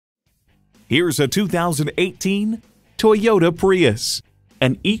Here's a 2018 Toyota Prius,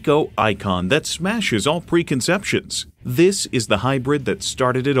 an eco icon that smashes all preconceptions. This is the hybrid that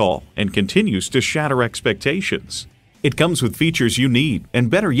started it all and continues to shatter expectations. It comes with features you need and,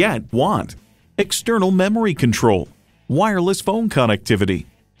 better yet, want. External memory control, wireless phone connectivity,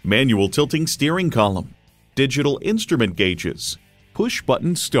 manual tilting steering column, digital instrument gauges,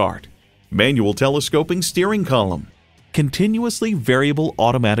 push-button start, manual telescoping steering column, continuously variable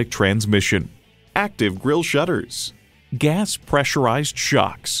automatic transmission, active grille shutters, gas pressurized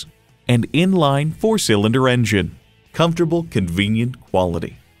shocks, and inline 4-cylinder engine. Comfortable, convenient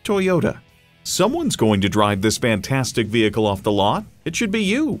quality. Toyota. Someone's going to drive this fantastic vehicle off the lot. It should be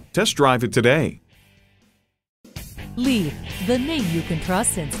you. Test drive it today. Leith, the name you can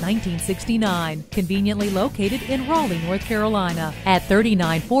trust since 1969. Conveniently located in Raleigh, North Carolina at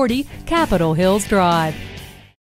 3940 Capitol Hills Drive.